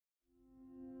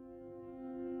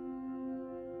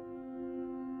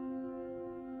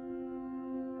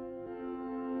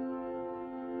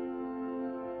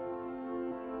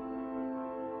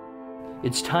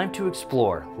It's time to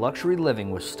explore luxury living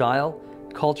with style,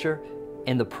 culture,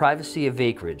 and the privacy of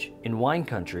acreage in wine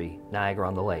country,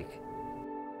 Niagara-on-the-Lake.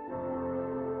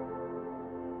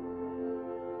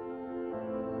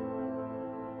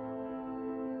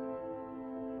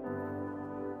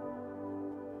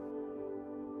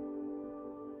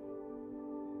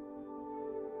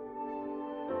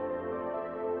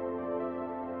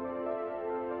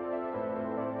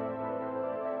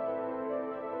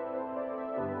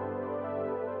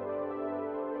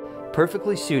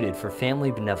 Perfectly suited for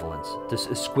family benevolence, this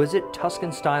exquisite Tuscan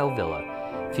Style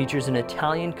Villa features an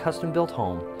Italian custom-built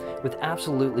home with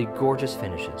absolutely gorgeous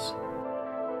finishes.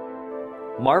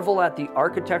 Marvel at the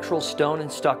architectural stone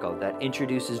and stucco that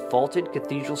introduces vaulted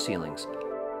cathedral ceilings,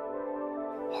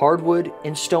 hardwood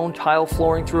and stone tile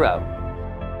flooring throughout,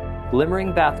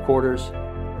 glimmering bath quarters,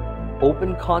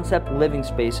 open concept living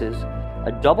spaces,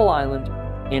 a double island,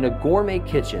 and a gourmet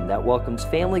kitchen that welcomes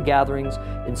family gatherings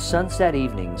and sunset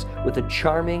evenings with a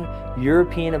charming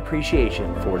European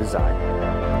appreciation for design.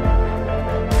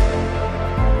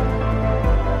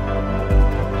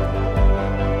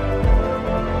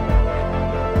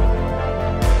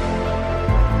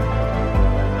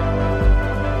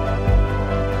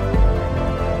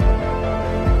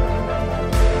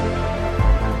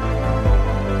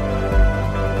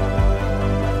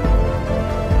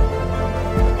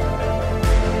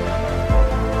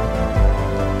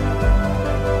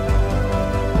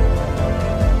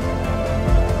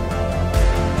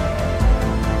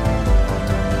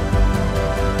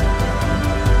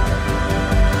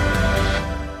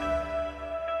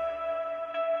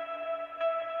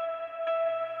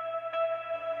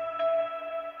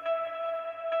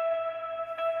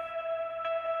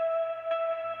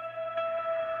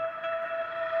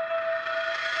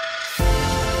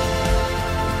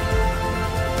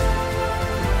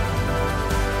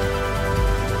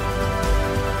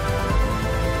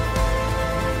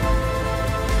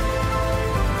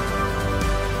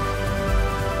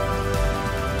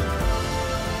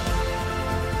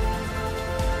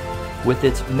 With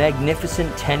its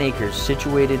magnificent 10 acres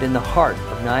situated in the heart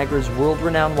of Niagara's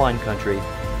world-renowned wine country,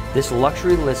 this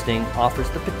luxury listing offers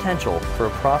the potential for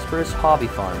a prosperous hobby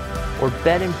farm or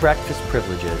bed and breakfast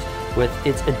privileges with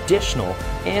its additional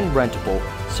and rentable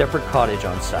separate cottage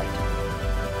on site.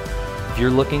 If you're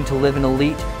looking to live an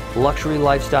elite luxury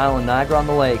lifestyle in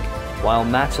Niagara-on-the-Lake while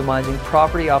maximizing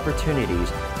property opportunities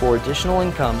for additional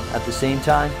income at the same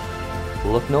time,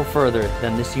 look no further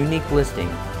than this unique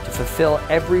listing to fulfill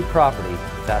every property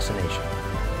fascination.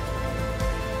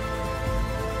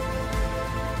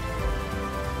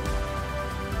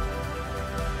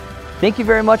 Thank you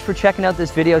very much for checking out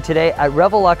this video today. At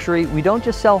Revel Luxury, we don't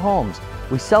just sell homes,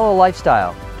 we sell a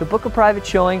lifestyle. To book a private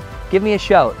showing, give me a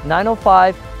shout,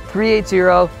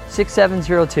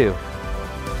 905-380-6702.